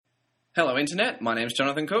Hello, Internet. My name's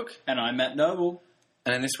Jonathan Cook. And I'm Matt Noble.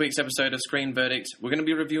 And in this week's episode of Screen Verdict, we're going to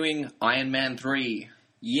be reviewing Iron Man 3.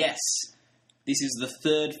 Yes, this is the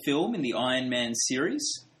third film in the Iron Man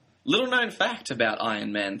series. Little known fact about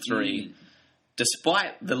Iron Man 3.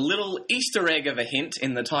 Despite the little Easter egg of a hint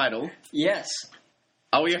in the title. Yes.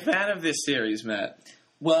 Are we a fan of this series, Matt?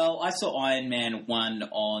 Well, I saw Iron Man 1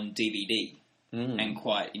 on DVD and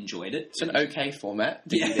quite enjoyed it. It's an okay format,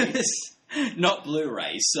 DVD. Yes. Not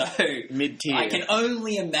Blu-ray, so mid-tier. I can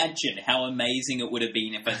only imagine how amazing it would have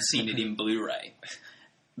been if I'd seen it in Blu-ray.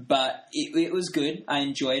 But it was good. I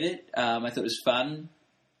enjoyed it. I thought it was fun,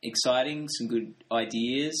 exciting, some good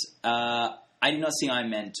ideas. I did not see Iron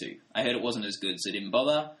Man 2. I heard it wasn't as good, so I didn't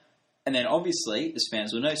bother. And then, obviously, as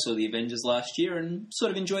fans will know, saw the Avengers last year and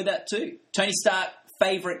sort of enjoyed that too. Tony Stark,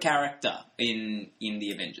 favourite character in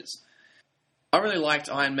the Avengers. I really liked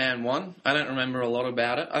Iron Man 1. I don't remember a lot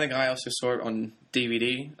about it. I think I also saw it on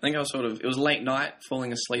DVD. I think it was late night,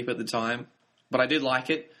 falling asleep at the time. But I did like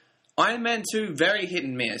it. Iron Man 2, very hit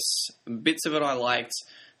and miss. Bits of it I liked.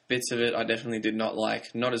 Bits of it I definitely did not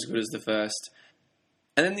like. Not as good as the first.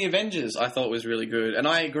 And then the Avengers I thought was really good. And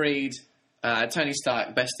I agreed, Tony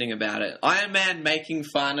Stark, best thing about it. Iron Man making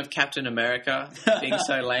fun of Captain America being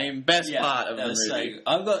so lame. Best part of the movie.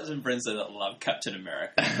 I've got some friends that love Captain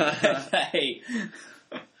America.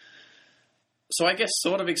 So I guess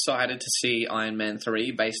sort of excited to see Iron Man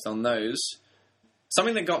 3 based on those.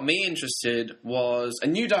 Something that got me interested was a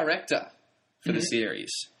new director for the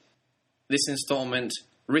series. This installment,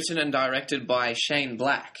 written and directed by Shane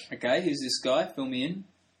Black. Okay, who's this guy? Fill me in.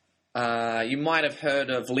 You might have heard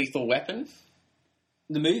of Lethal Weapon.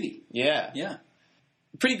 The movie? Yeah. Yeah.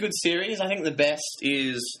 Pretty good series. I think the best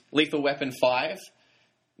is Lethal Weapon 5,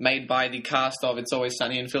 made by the cast of It's Always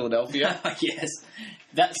Sunny in Philadelphia. Yes.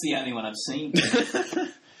 That's the only one I've seen.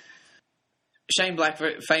 Shane Black,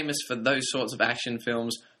 famous for those sorts of action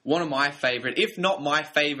films. One of my favourite, if not my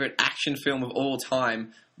favourite action film of all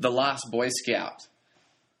time, The Last Boy Scout,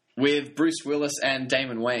 with Bruce Willis and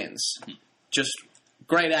Damon Wayans. Just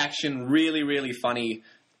great action, really, really funny.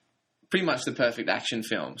 Pretty much the perfect action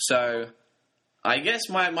film. So I guess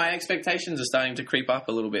my expectations are starting to creep up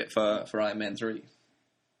a little bit for Iron Man 3.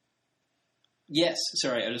 Yes.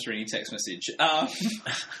 Sorry, I'm just reading a text message.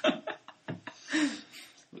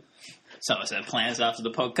 Some of us have plans after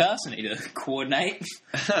the podcast. I need to coordinate.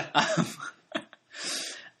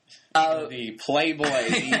 The Playboy,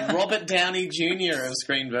 the Robert Downey Jr. of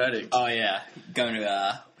Screen Verdict. Oh, yeah. Going to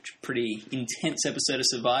a pretty intense episode of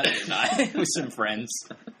Survivor tonight with some friends.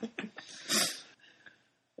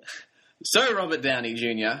 So, Robert Downey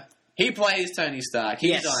Jr., he plays Tony Stark.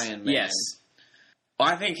 He's Iron Man. Yes.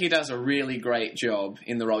 I think he does a really great job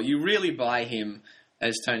in the role. You really buy him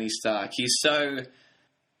as Tony Stark. He's so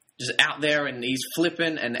just out there and he's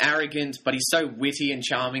flippant and arrogant, but he's so witty and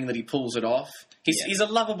charming that he pulls it off. He's a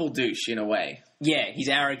lovable douche in a way. Yeah, he's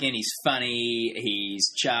arrogant, he's funny,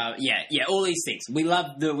 he's yeah, all these things. We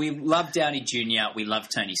love Downey Jr., we love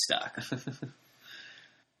Tony Stark.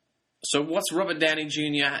 So what's Robert Downey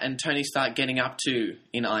Jr. and Tony Stark getting up to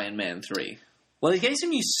in Iron Man 3? Well, he's getting some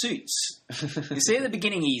new suits. You see at the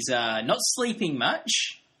beginning he's not sleeping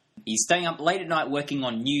much. He's staying up late at night working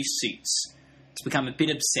on new suits. He's become a bit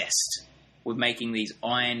obsessed with making these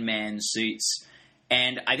Iron Man suits.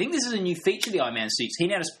 And I think this is a new feature of the Iron Man suits. He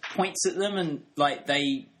now just points at them and,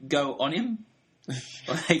 they go on him.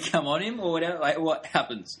 Or they come on him or whatever. What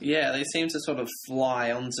happens? Yeah, they seem to sort of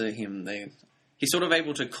fly onto him. He's sort of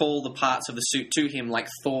able to call the parts of the suit to him like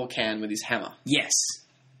Thor can with his hammer. Yes.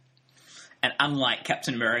 And unlike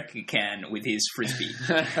Captain America can with his frisbee.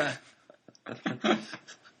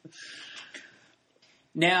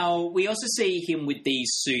 Now, we also see him with these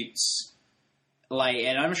suits,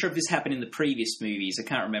 and I'm not sure if this happened in the previous movies, I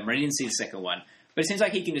can't remember, I didn't see the second one, but it seems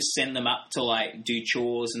like he can just send them up to, do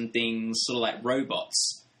chores and things, sort of like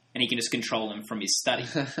robots, and he can just control them from his study.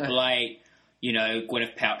 Gwyneth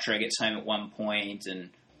Paltrow gets home at one point, and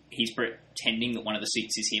he's pretending that one of the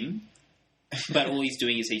suits is him, but all he's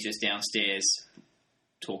doing is he's just downstairs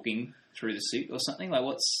talking through the suit or something,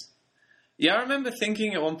 Yeah, I remember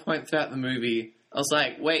thinking at one point throughout the movie, I was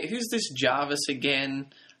like, wait, who's this Jarvis again?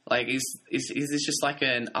 Is this just like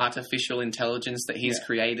an artificial intelligence that he's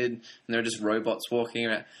created and there are just robots walking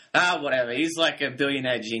around? Whatever. He's like a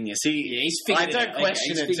billionaire genius. I don't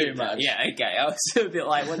question it too much. Yeah, okay. I was a bit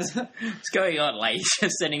like, what's going on? He's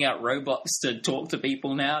just sending out robots to talk to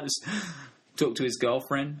people now, just talk to his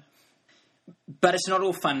girlfriend. But it's not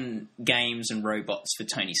all fun games and robots for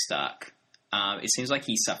Tony Stark. It seems like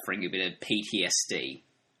he's suffering a bit of PTSD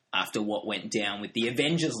after what went down with the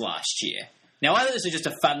Avengers last year. Now, I thought this was just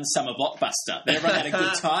a fun summer blockbuster that everyone had a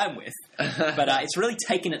good time with, but it's really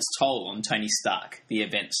taken its toll on Tony Stark, the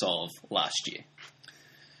events of last year.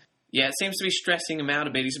 Yeah, it seems to be stressing him out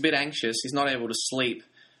a bit. He's a bit anxious. He's not able to sleep.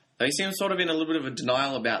 Though he seems sort of in a little bit of a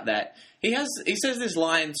denial about that. He says this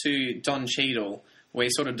line to Don Cheadle, where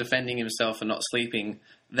he's sort of defending himself for not sleeping,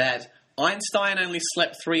 that Einstein only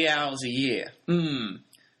slept 3 hours a year.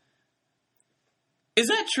 Is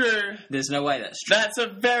that true? There's no way that's true. That's a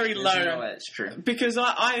very low... There's no way that's true. Because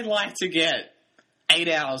I like to get 8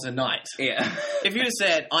 hours a night. Yeah. If you'd have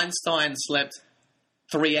said Einstein slept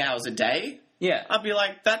 3 hours a day, Yeah. I'd be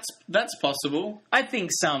like, that's possible. I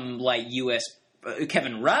think some, like, US...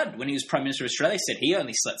 Kevin Rudd, when he was Prime Minister of Australia, said he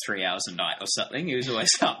only slept 3 hours a night or something. He was always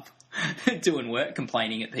up doing work,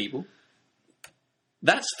 complaining at people.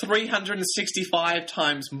 That's 365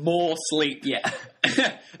 times more sleep Yeah.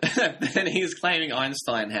 than he's claiming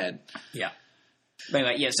Einstein had. Yeah. But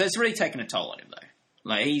anyway, yeah, so it's really taken a toll on him, though.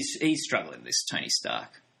 Like, he's struggling, this Tony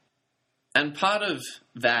Stark. And part of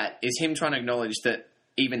that is him trying to acknowledge that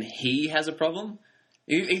even he has a problem.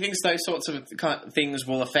 He thinks those sorts of things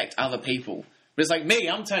will affect other people. But it's like, me,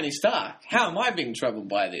 I'm Tony Stark. How am I being troubled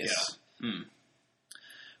by this? Yeah.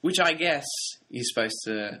 Which I guess you're supposed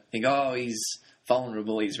to think, oh, he's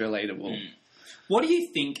vulnerable, he's relatable. What do you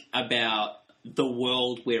think about the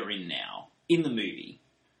world we're in now, in the movie,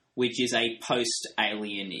 which is a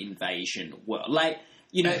post-alien invasion world? Like,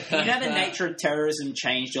 you know the nature of terrorism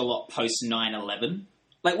changed a lot post-9/11?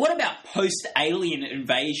 Like, what about post-alien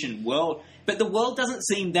invasion world? But the world doesn't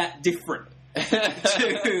seem that different.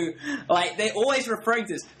 Like, they're always referring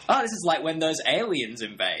to this. Oh, this is like when those aliens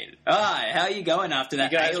invade. Ah, how are you going after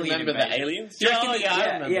that? You guys alien remember invasion? the aliens? Do you reckon I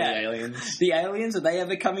remember the yeah. aliens. The aliens, are they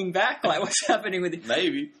ever coming back? Like, what's happening with it?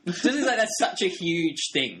 Maybe. Just like that's such a huge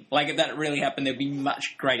thing. Like, if that really happened, there'd be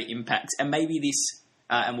much greater impacts. And maybe this,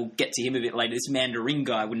 and we'll get to him a bit later, this Mandarin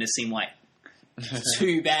guy wouldn't have seemed like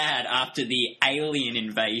too bad after the alien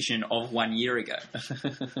invasion of 1 year ago.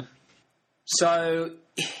 So,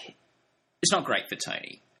 it's not great for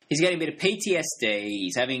Tony. He's getting a bit of PTSD,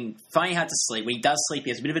 he's finding hard to sleep. When he does sleep, he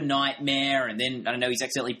has a bit of a nightmare, and then, I don't know, he's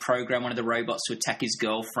accidentally programmed one of the robots to attack his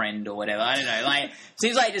girlfriend or whatever. I don't know. Like,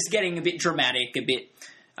 seems like just getting a bit dramatic, a bit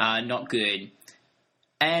not good.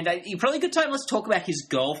 And you probably a good time, let's talk about his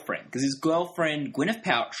girlfriend, because his girlfriend, Gwyneth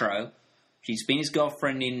Paltrow, she's been his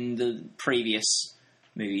girlfriend in the previous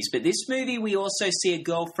movies, but this movie we also see a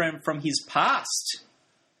girlfriend from his past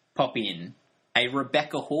pop in, a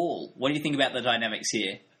Rebecca Hall. What do you think about the dynamics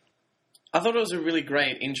here? I thought it was a really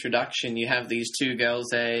great introduction. You have these two girls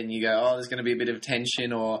there, and you go, oh, there's going to be a bit of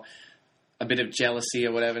tension or a bit of jealousy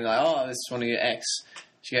or whatever. And you're like, oh, this is one of your ex.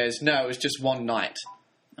 She goes, no, it was just one night.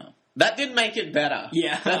 Oh. That didn't make it better.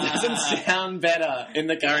 Yeah. That doesn't sound better in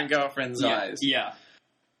the current girlfriend's eyes. Yeah.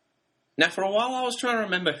 Now, for a while, I was trying to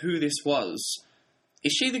remember who this was.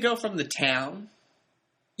 Is she the girl from the town?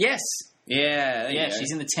 Yes. Yeah, Yeah,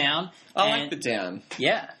 she's in the town. I like the town.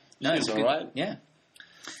 Yeah. No, She's all right. Yeah.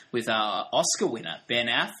 With our Oscar winner, Ben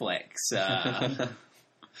Affleck's.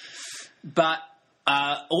 But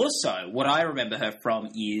also, what I remember her from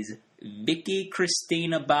is Vicky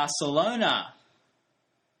Cristina Barcelona.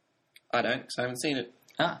 I don't, because I haven't seen it.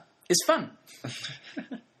 Ah, it's fun.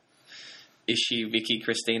 Is she Vicky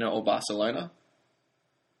Cristina or Barcelona?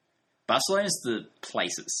 Barcelona's the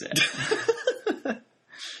place it's set.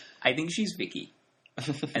 I think she's Vicky. I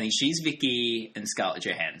think she's Vicky and Scarlett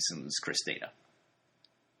Johansson's Christina.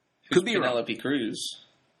 Could be Penelope Cruz.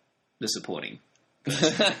 The supporting.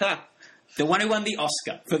 The one who won the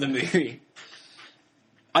Oscar for the movie.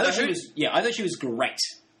 I thought she was great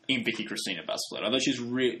in Vicky Cristina Barcelona. I thought she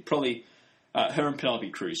was probably her and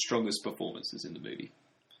Penelope Cruz strongest performances in the movie.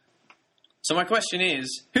 So my question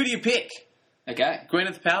is, who do you pick? Okay.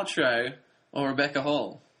 Gwyneth Paltrow or Rebecca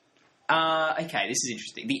Hall? Okay, this is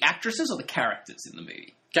interesting. The actresses or the characters in the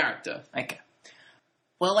movie? Character. Okay.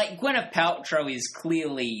 Well, like, Gwyneth Paltrow is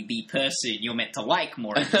clearly the person you're meant to like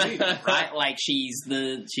more in the movie, right? Like, she's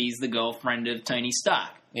the girlfriend of Tony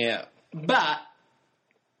Stark. Yeah. But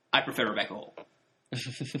I prefer Rebecca Hall.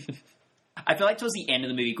 I feel like towards the end of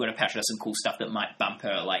the movie, Gwyneth Paltrow does some cool stuff that might bump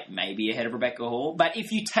her, like, maybe ahead of Rebecca Hall. But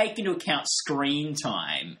if you take into account screen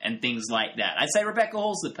time and things like that, I'd say Rebecca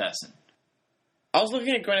Hall's the person. I was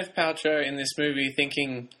looking at Gwyneth Paltrow in this movie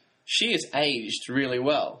thinking she has aged really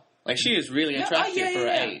well. Like, she is really attractive for her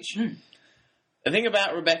age. Mm. The thing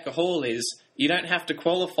about Rebecca Hall is you don't have to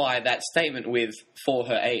qualify that statement with for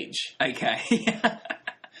her age. Okay.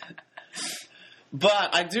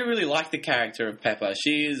 But I do really like the character of Pepper.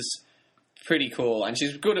 She is pretty cool, and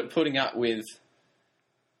she's good at putting up with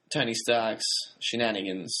Tony Stark's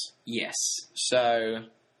shenanigans. Yes. So,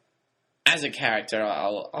 As a character,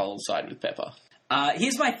 I'll side with Pepper.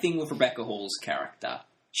 Here's my thing with Rebecca Hall's character.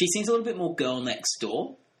 She seems a little bit more girl next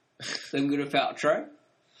door than Gwyneth Paltrow.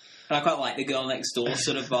 And I quite like the girl next door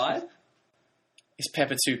sort of vibe. Is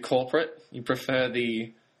Pepper too corporate? You prefer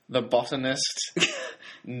the botanist,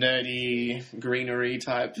 nerdy, greenery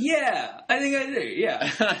type? Yeah, I think I do,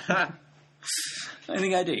 yeah. I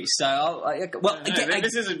think I do. So,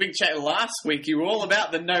 this is a big chat. Last week, you were all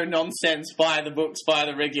about the no-nonsense, buy the books, buy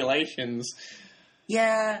the regulations.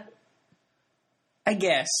 Yeah, I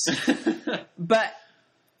guess. But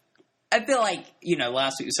I feel like,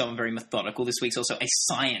 last week was someone very methodical. This week's also a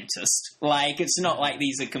scientist. Like, it's not like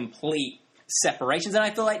these are complete separations. And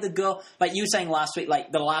I feel like the girl, like you were saying last week,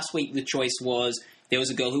 like the last week the choice was there was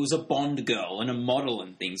a girl who was a Bond girl and a model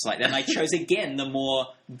and things like that. And I chose again the more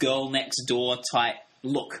girl next door type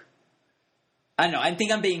look. I don't know. I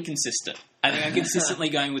think I'm being consistent. I think I'm consistently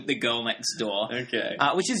going with the girl next door. Okay.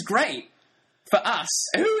 Which is great for us.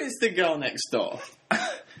 Who is the girl next door?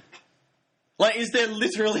 Like, is there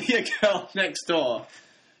literally a girl next door?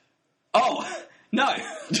 Oh, no.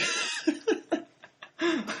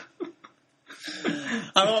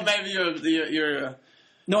 I thought maybe your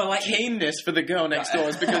no, I like keenness for the girl next door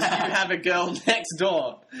is because you have a girl next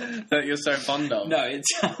door that you're so fond of. No, it's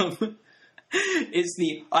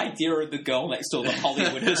the idea of the girl next door that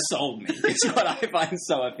Hollywood has sold me. It's what I find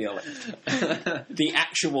so appealing. The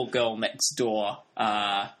actual girl next door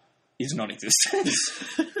is non-existent.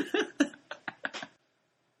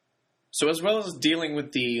 So as well as dealing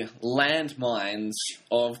with the landmines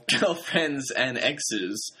of girlfriends and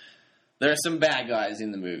exes, there are some bad guys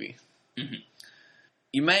in the movie. Mm-hmm.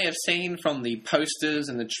 You may have seen from the posters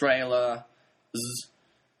and the trailer,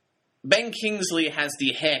 Ben Kingsley has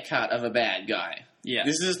the haircut of a bad guy. Yeah.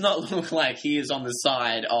 This does not look like he is on the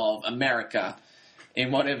side of America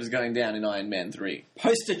in whatever's going down in Iron Man 3.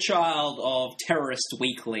 Poster child of Terrorist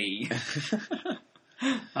Weekly.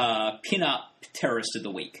 Pin-up Terrorist of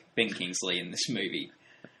the Week, Ben Kingsley in this movie.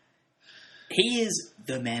 He is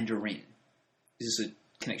the Mandarin. This is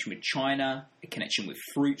a connection with China, a connection with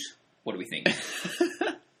fruit. What do we think?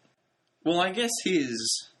 Well, I guess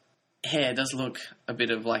his hair does look a bit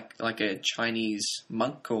of like a Chinese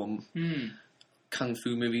monk or kung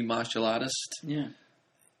fu movie martial artist. Yeah.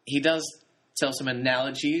 He does tell some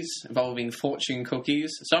analogies involving fortune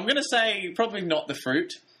cookies. So I'm going to say probably not the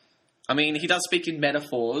fruit. I mean, he does speak in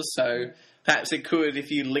metaphors, so perhaps it could,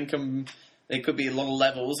 if you link them, there could be a lot of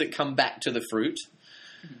levels that come back to the fruit.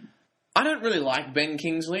 Mm-hmm. I don't really like Ben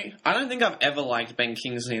Kingsley. I don't think I've ever liked Ben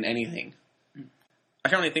Kingsley in anything. I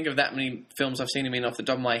can't really think of that many films I've seen him in off the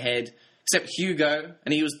top of my head, except Hugo,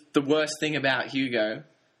 and he was the worst thing about Hugo.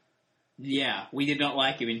 Yeah, we did not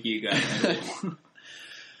like him in Hugo.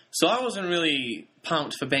 So I wasn't really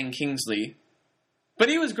pumped for Ben Kingsley, but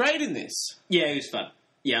he was great in this. Yeah, he was fun.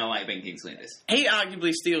 Yeah, I like Ben Kingsley in this. He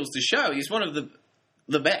arguably steals the show. He's one of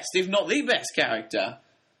the best, if not the best character,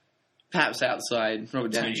 perhaps outside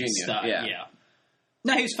Robert Downey Jr. Stark, yeah.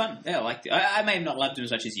 No, he was fun. Yeah, I liked it. I may have not loved him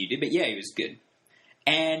as much as you did, but yeah, he was good.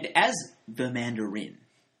 And as the Mandarin,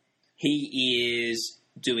 he is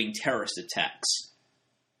doing terrorist attacks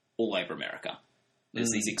all over America.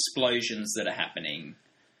 There's these explosions that are happening,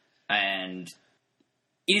 and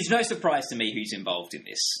it is no surprise to me who's involved in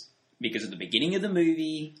this. Because at the beginning of the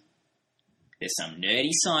movie, there's some nerdy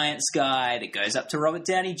science guy that goes up to Robert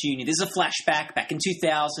Downey Jr. There's a flashback back in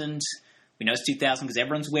 2000. We know it's 2000 because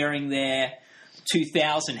everyone's wearing their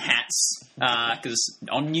 2000 hats because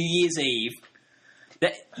on New Year's Eve.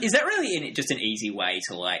 Is that really just an easy way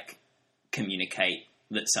to, like, communicate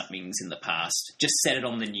that something's in the past? Just set it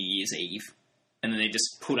on the New Year's Eve, and then they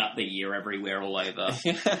just put up the year everywhere all over.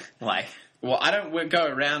 Like... Well, I don't go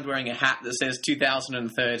around wearing a hat that says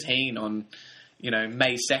 2013 on,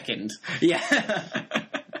 May 2nd. Yeah.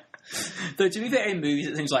 Though, to be fair, in movies,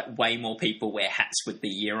 it seems like way more people wear hats with the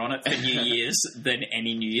year on it for New Year's than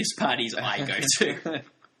any New Year's parties I go to.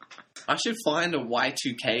 I should find a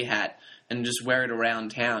Y2K hat and just wear it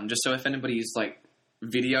around town, just so if anybody's,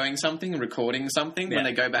 videoing something, recording something, when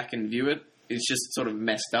they go back and view it, it's just sort of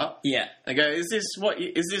messed up. Yeah. They go, is this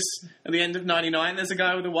at the end of 99, there's a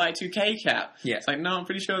guy with a Y2K cap? Yeah. It's like, no, I'm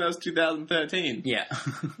pretty sure that was 2013. Yeah.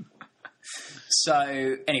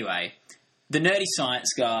 So, anyway, the nerdy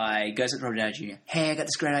science guy goes up to Robert Downey Jr. Hey, I got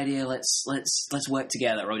this great idea, let's work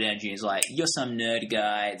together. Robert Downey Jr. is like, you're some nerd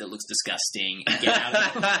guy that looks disgusting. Get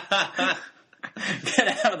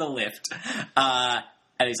out of the lift.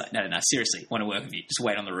 And he's like, no, seriously, want to work with you. Just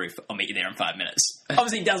wait on the roof. I'll meet you there in 5 minutes.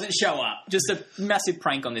 Obviously, he doesn't show up. Just a massive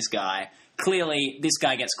prank on this guy. Clearly, this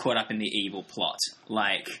guy gets caught up in the evil plot.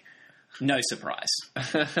 No surprise.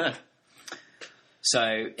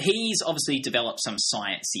 So he's obviously developed some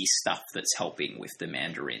sciencey stuff that's helping with the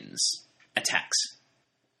Mandarin's attacks.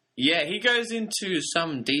 Yeah, he goes into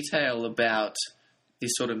some detail about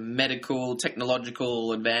these sort of medical,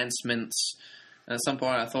 technological advancements. And at some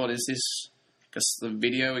point I thought, is this just the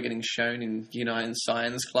video we're getting shown in United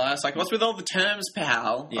Science class? Like, what's with all the terms,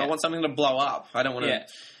 pal? Yeah. I want something to blow up. I don't want to Yeah.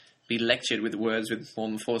 be lectured with words with more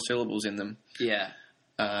than 4 syllables in them. Yeah.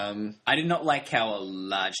 I did not like how a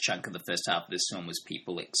large chunk of the first half of this film was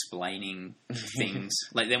people explaining things.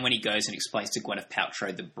 Like, then when he goes and explains to Gwyneth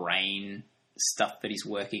Paltrow the brain stuff that he's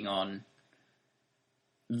working on.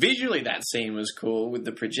 Visually, that scene was cool with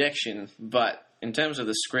the projection, but in terms of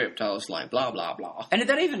the script, I was like, blah, blah, blah. And did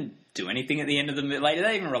that even do anything at the end of the movie? Like, did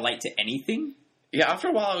that even relate to anything? Yeah, after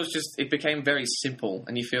a while, it became very simple,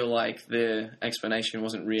 and you feel like the explanation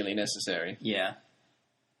wasn't really necessary. Yeah.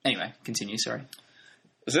 Anyway, continue, sorry.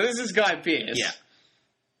 So this is Guy Pearce. Yeah.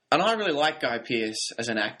 And I really like Guy Pearce as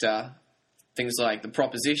an actor. Things like The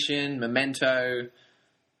Proposition, Memento.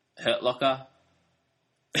 Hurt Locker.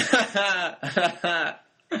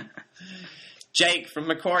 Jake from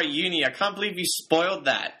Macquarie Uni. I can't believe you spoiled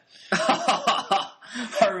that.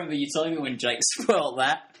 I remember you telling me when Jake spoiled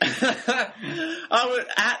that. I was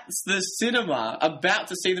at the cinema about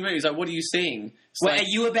to see the movie. He's like, what are you seeing? It's Wait, like, are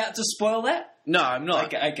you about to spoil that? no, I'm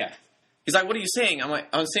not. Okay. He's like, what are you seeing? I'm like,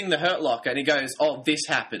 I'm seeing The Hurt Locker. And he goes, oh, this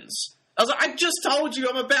happens. I was like, I just told you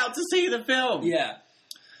I'm about to see the film. Yeah.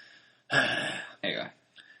 Anyway.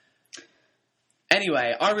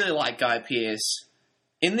 Anyway, I really like Guy Pearce.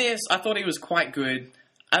 In this, I thought he was quite good.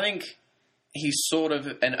 I think he's sort of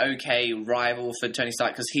an okay rival for Tony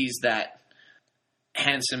Stark because he's that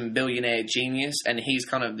handsome billionaire genius, and he's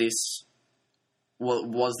kind of this, well,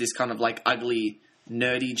 was this kind of like ugly,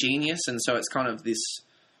 nerdy genius, and so it's kind of this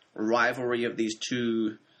rivalry of these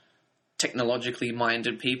two technologically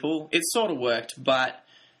minded people. It sort of worked, but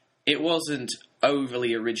it wasn't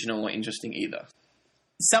overly original or interesting either.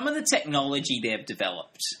 Some of the technology they've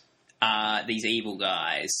developed, these evil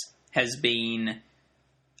guys, has been,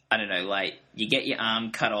 I don't know, like, you get your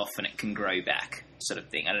arm cut off and it can grow back, sort of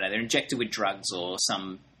thing. I don't know, they're injected with drugs or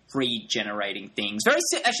some regenerating things. Very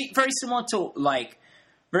similar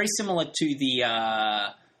to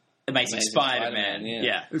the Amazing Spider-Man.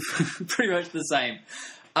 Yeah. Pretty much the same.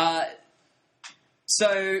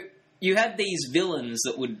 So you had these villains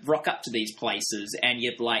that would rock up to these places and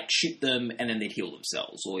you'd, like, shoot them and then they'd heal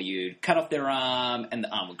themselves. Or you'd cut off their arm and the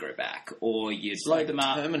arm would grow back. Or you'd blow like them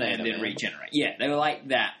up Terminator, and then man. regenerate. Yeah, they were like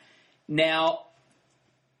that. Now,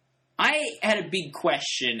 I had a big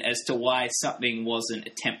question as to why something wasn't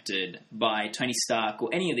attempted by Tony Stark or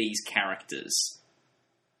any of these characters.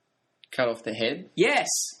 Cut off the head? Yes.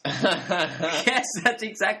 Yes, that's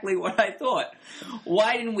exactly what I thought.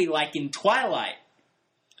 Why didn't we, like in Twilight?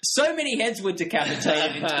 So many heads were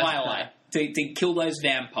decapitated in Twilight to kill those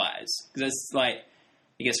vampires. Because that's, like,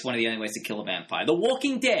 I guess one of the only ways to kill a vampire. The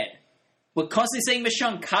Walking Dead. We're constantly seeing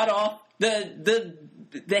Michonne cut off the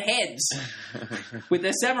heads with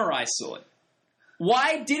their samurai sword.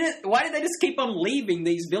 Why did they just keep on leaving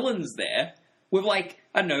these villains there with, like,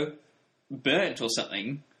 I don't know, burnt or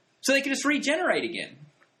something, so they could just regenerate again?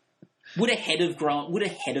 Would a head have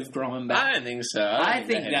grown back? I don't think so. I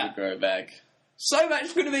think the head would grow back. So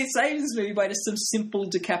much could have been saved in this movie by just some simple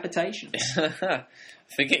decapitations.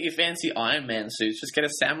 Forget your fancy Iron Man suits. Just get a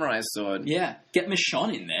samurai sword. Yeah, get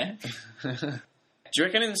Michonne in there. Do you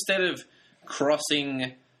reckon instead of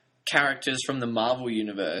crossing characters from the Marvel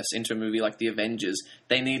Universe into a movie like The Avengers,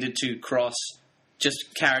 they needed to cross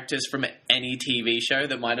just characters from any TV show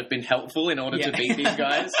that might have been helpful in order to beat these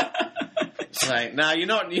guys? It's like, no, you're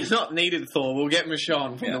not needed, Thor. We'll get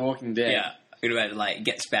Michonne from The Walking Dead. Yeah. Could have had, like,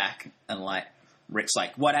 gets back and, like, Rick's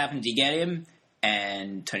like, what happened? Did you get him?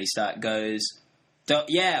 And Tony Stark goes,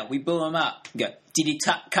 yeah, we blew him up. Go, did he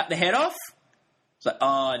cut the head off? It's like,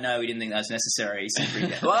 oh, no, we didn't think that was necessary.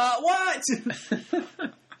 What?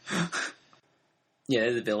 Yeah,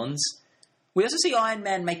 they're the villains. We also see Iron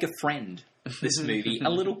Man make a friend this movie, a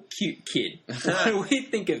little cute kid. What do we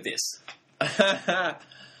think of this? I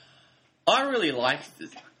really like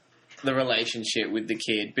the relationship with the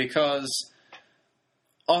kid because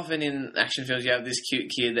often in action films you have this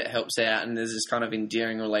cute kid that helps out and there's this kind of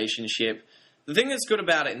endearing relationship. The thing that's good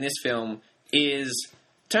about it in this film is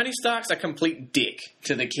Tony Stark's a complete dick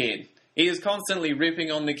to the kid. He is constantly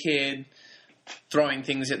ripping on the kid, throwing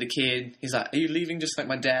things at the kid. He's like, are you leaving just like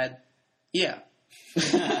my dad? Yeah.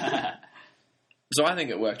 So I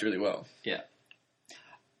think it worked really well. Yeah.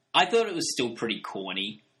 I thought it was still pretty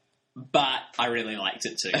corny. but I really liked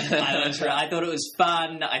it too. I thought it was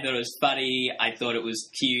fun. I thought it was funny. I thought it was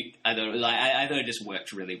cute. I thought it just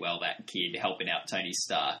worked really well. That kid helping out Tony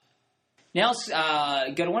Stark. Now let's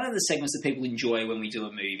go to one of the segments that people enjoy when we do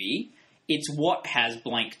a movie. It's what has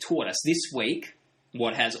blank taught us this week.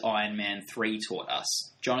 What has Iron Man 3 taught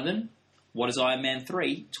us, Jonathan? What has Iron Man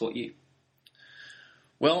 3 taught you?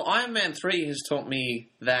 Well, Iron Man 3 has taught me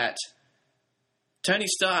that Tony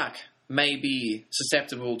Stark may be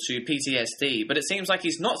susceptible to PTSD, but it seems like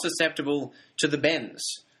he's not susceptible to the bends.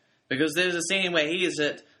 Because there's a scene where he is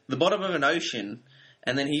at the bottom of an ocean,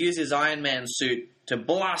 and then he uses Iron Man suit to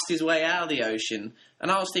blast his way out of the ocean. And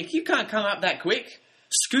I was thinking, you can't come up that quick.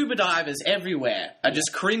 Scuba divers everywhere are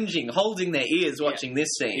just cringing, holding their ears watching this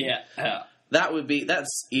scene. Yeah.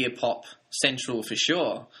 That's ear pop central for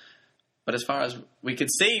sure. But as far as we could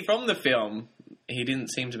see from the film, he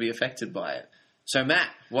didn't seem to be affected by it. So, Matt,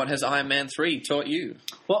 what has Iron Man 3 taught you?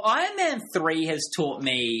 Well, Iron Man 3 has taught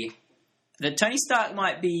me that Tony Stark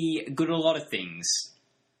might be good at a lot of things,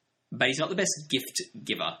 but he's not the best gift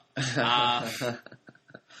giver.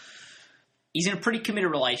 He's in a pretty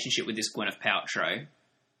committed relationship with this Gwyneth Paltrow.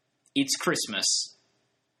 It's Christmas,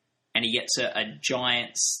 and he gets a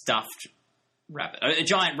giant stuffed rabbit. A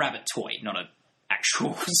giant rabbit toy, not an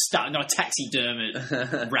actual not a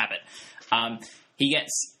taxidermed rabbit. He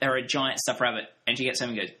gets her a giant stuffed rabbit, and she gets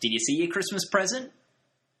home and goes, "Did you see your Christmas present?"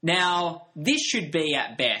 Now, this should be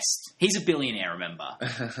at best... He's a billionaire, remember.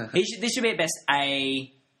 This should be at best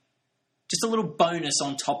just a little bonus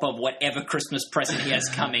on top of whatever Christmas present he has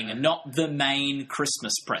coming, and not the main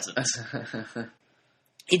Christmas present.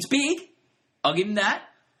 It's big. I'll give him that.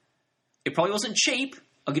 It probably wasn't cheap.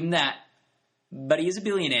 I'll give him that. But he is a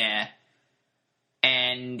billionaire,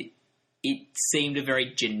 and it seemed a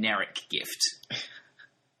very generic gift.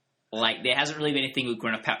 Like, there hasn't really been anything with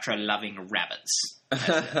Gwyneth Paltrow loving rabbits.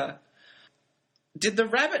 Did the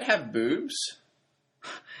rabbit have boobs?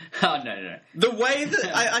 Oh, no. The way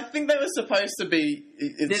that... I think they were supposed to be...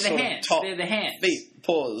 They're the hands. They're the hands. Feet,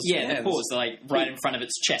 paws. Yeah, the paws. They're like right in front of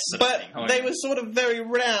its chest. But they were sort of very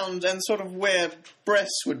round and sort of where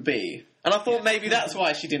breasts would be. And I thought maybe that's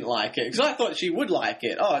why she didn't like it. Because I thought she would like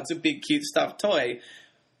it. Oh, it's a big, cute, stuffed toy.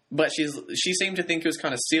 But she seemed to think it was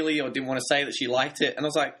kind of silly or didn't want to say that she liked it. And I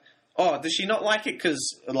was like, oh, does she not like it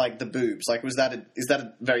because, like, the boobs? Like, is that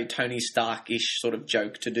a very Tony Stark-ish sort of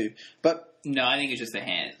joke to do? But... No, I think it's just the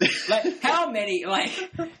hands. Like, how many, like...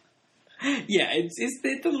 Yeah, it's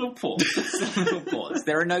the little paws. It's the little paws.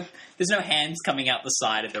 There's no hands coming out the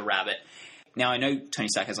side of the rabbit. Now, I know Tony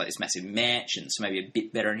Stark has, like, this massive mansion, so maybe a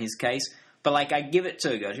bit better in his case. But, like, I give it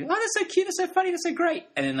to a girl. She goes, oh, that's so cute, that's so funny, that's so great.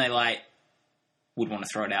 And then they, like, would want to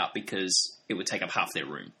throw it out because it would take up half their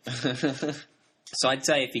room. So I'd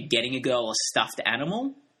say if you're getting a girl a stuffed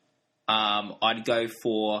animal, I'd go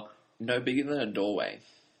for... No bigger than a doorway.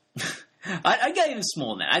 I'd go even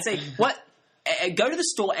smaller than that. I'd say, go to the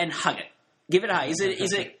store and hug it. Give it a hug. Is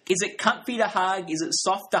it comfy to hug? Is it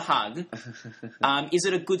soft to hug? Is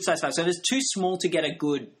it a good size hug? So if it's too small to get a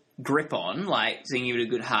good grip on, like saying give it a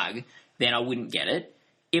good hug, then I wouldn't get it.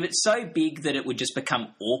 If it's so big that it would just become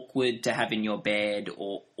awkward to have in your bed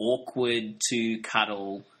or awkward to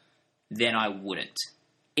cuddle, then I wouldn't.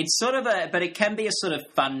 It's sort of but it can be a sort of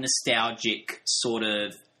fun, nostalgic, sort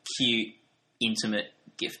of cute, intimate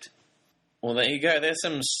gift. Well, there you go. There's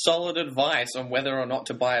some solid advice on whether or not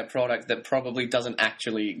to buy a product that probably doesn't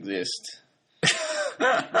actually exist.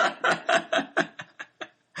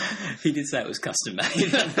 He did say it was custom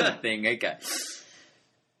made. Thing. Okay.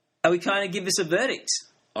 Are we kind of give this a verdict?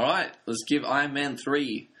 All right, let's give Iron Man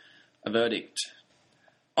 3 a verdict.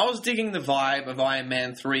 I was digging the vibe of Iron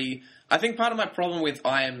Man 3. I think part of my problem with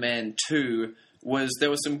Iron Man 2 was there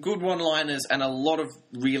were some good one-liners and a lot of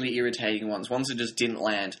really irritating ones that just didn't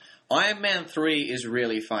land. Iron Man 3 is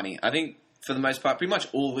really funny. I think, for the most part, pretty much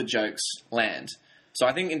all the jokes land. So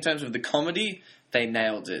I think in terms of the comedy, they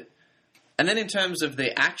nailed it. And then in terms of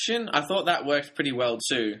the action, I thought that worked pretty well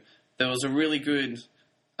too. There was a really good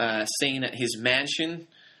scene at his mansion,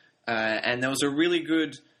 and there was a really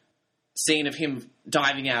good scene of him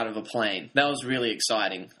diving out of a plane. That was really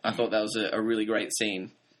exciting. I thought that was a really great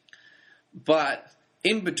scene. But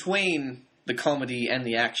in between the comedy and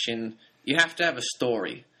the action, you have to have a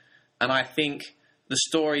story. And I think the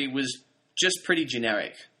story was just pretty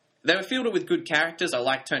generic. They were filled with good characters. I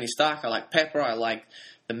like Tony Stark. I like Pepper. I like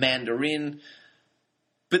the Mandarin.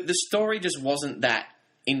 But the story just wasn't that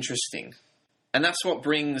interesting. And that's what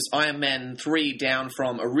brings Iron Man 3 down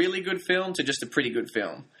from a really good film to just a pretty good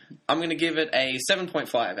film. I'm going to give it a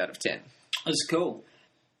 7.5 out of 10. That's cool.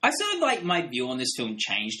 I sort of like my view on this film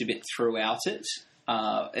changed a bit throughout it.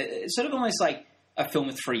 It's sort of almost like a film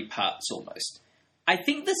with 3 parts almost. I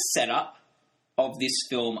think the setup of this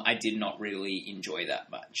film I did not really enjoy that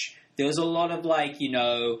much. There was a lot of, like, you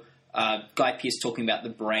know, Guy Pearce talking about the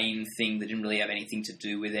brain thing that didn't really have anything to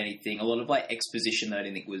do with anything. A lot of, like, exposition that I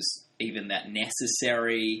didn't think was even that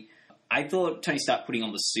necessary. I thought Tony Stark putting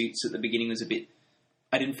on the suits at the beginning was a bit...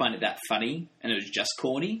 I didn't find it that funny, and it was just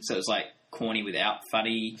corny. So it was, like, corny without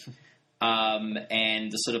funny.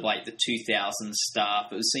 And the sort of, like, the 2000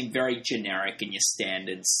 stuff, it seemed very generic in your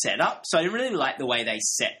standard setup. So I didn't really like the way they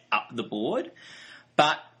set up the board.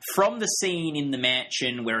 But from the scene in the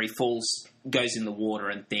mansion where he goes in the water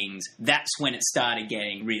and things, that's when it started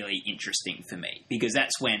getting really interesting for me. Because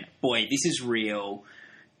that's when, boy, this is real.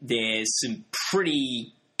 There's some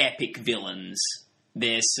pretty epic villains.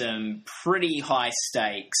 There's some pretty high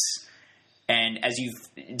stakes. And as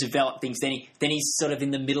you've developed things, then he's sort of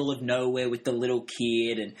in the middle of nowhere with the little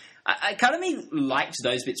kid. And I kind of liked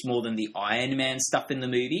those bits more than the Iron Man stuff in the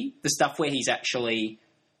movie. The stuff where he's actually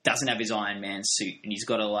doesn't have his Iron Man suit and he's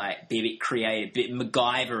got to, like, be a bit creative, a bit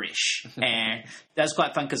MacGyver-ish. And that was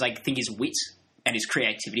quite fun because I think his wit and his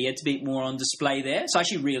creativity had to be more on display there. So I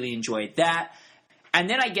actually really enjoyed that. And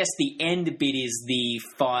then I guess the end bit is the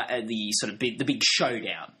big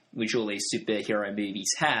showdown, which all these superhero movies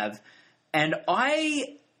have. And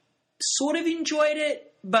I sort of enjoyed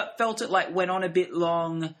it, but felt it, like, went on a bit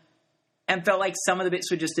long and felt like some of the bits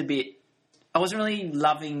were just a bit... I wasn't really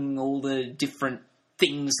loving all the different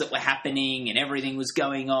things that were happening and everything was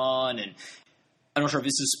going on. And I'm not sure if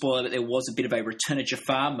this is a spoiler, but there was a bit of a Return of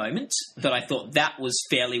Jafar moment that I thought that was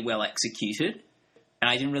fairly well executed. And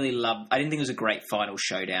I didn't think it was a great final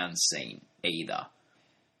showdown scene either.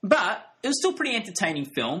 But it was still a pretty entertaining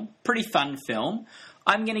film, pretty fun film.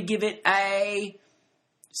 I'm going to give it a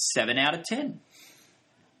 7 out of 10.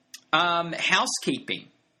 Housekeeping.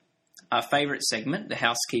 Our favourite segment, the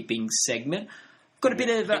housekeeping segment. Got a bit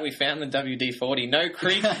of... I think we found the WD-40. No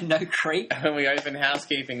creep. No creep. When we open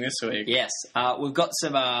housekeeping this week. Yes. We've got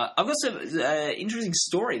some... I've got some interesting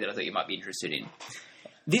story that I thought you might be interested in.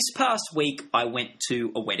 This past week, I went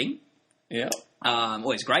to a wedding. Yeah.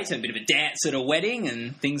 Always great to have a bit of a dance at a wedding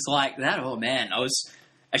and things like that. Oh, man. I was...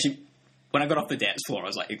 Actually, when I got off the dance floor, I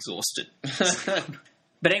was, like, exhausted.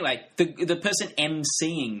 But anyway, the person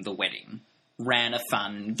emceeing the wedding ran a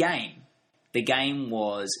fun game. The game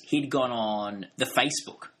was he'd gone on the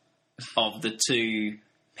Facebook of the two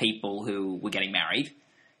people who were getting married,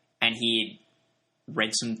 and he'd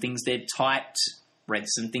read some things they'd typed, read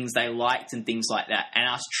some things they liked and things like that, and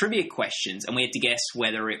asked trivia questions, and we had to guess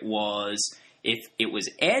whether it was... If it was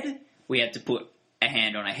Ed, we had to put a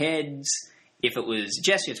hand on our heads. If it was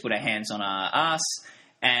Jess, we had to put our hands on our ass.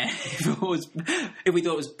 And if we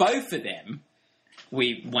thought it was both of them,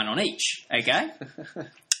 we won on each, okay?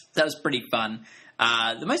 That was pretty fun.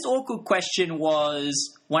 The most awkward question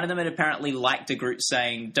was, one of them had apparently liked a group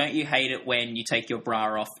saying, "Don't you hate it when you take your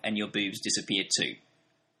bra off and your boobs disappear too?"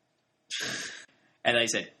 And they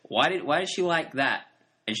said, why did she like that?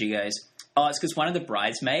 And she goes, "Oh, it's because one of the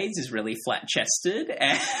bridesmaids is really flat-chested."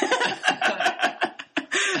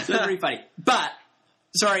 So it's really funny. But,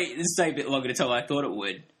 sorry, this is taking a bit longer to tell than I thought it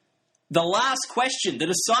would. The last question, the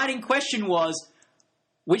deciding question was,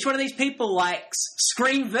 which one of these people likes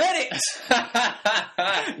Screen Verdict?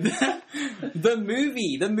 the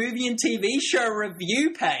movie and TV show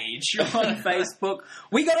review page on Facebook.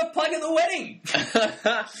 We got a plug at the wedding.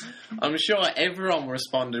 I'm sure everyone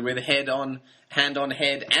responded with hand on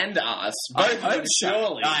head and ass. Both of them,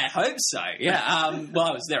 surely. I hope so, yeah. Well,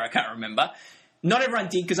 I was there, I can't remember. Not everyone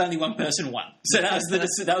did because only one person won. So that was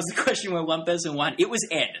the question where one person won. It was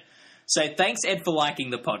Ed. So thanks, Ed, for liking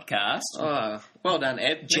the podcast. Oh, well done,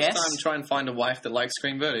 Ed. Jess? Next time, try and find a wife that likes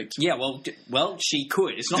Screen Verdict. Yeah, well, she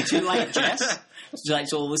could. It's not too late, Jess. It's too late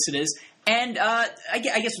to all the listeners. And I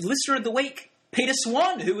guess listener of the week, Peter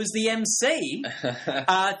Swan, who was the MC.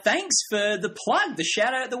 Thanks for the plug, the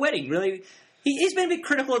shout-out at the wedding. Really, he's been a bit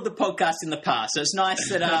critical of the podcast in the past, so it's nice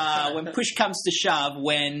that when push comes to shove,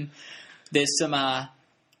 when there's some a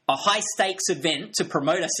high-stakes event to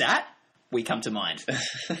promote us at, we come to mind.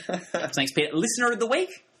 Thanks, Peter. Listener of the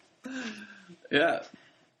week? Yeah.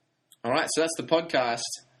 All right, so that's the podcast.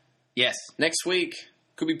 Yes. Next week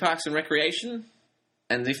could be Parks and Recreation.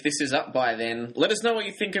 And if this is up by then, let us know what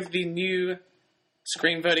you think of the new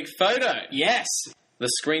Screen Verdict photo. Yes. The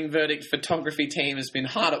Screen Verdict photography team has been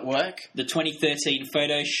hard at work. The 2013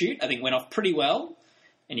 photo shoot, I think, went off pretty well.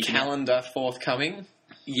 And calendar forthcoming.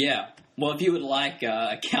 Yeah. Well, if you would like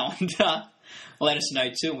a calendar, let us know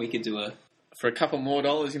too, and we could do a... For a couple more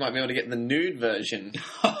dollars, you might be able to get the nude version.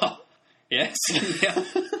 Yes. Yeah.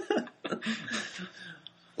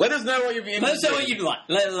 Let us know what you'd be Let interested us know what you'd like.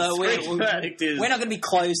 We're not going to be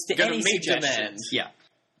closed to Gonna any meet suggestions. demands. Yeah.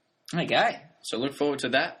 Okay. So look forward to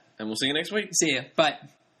that, and we'll see you next week. See ya. Bye.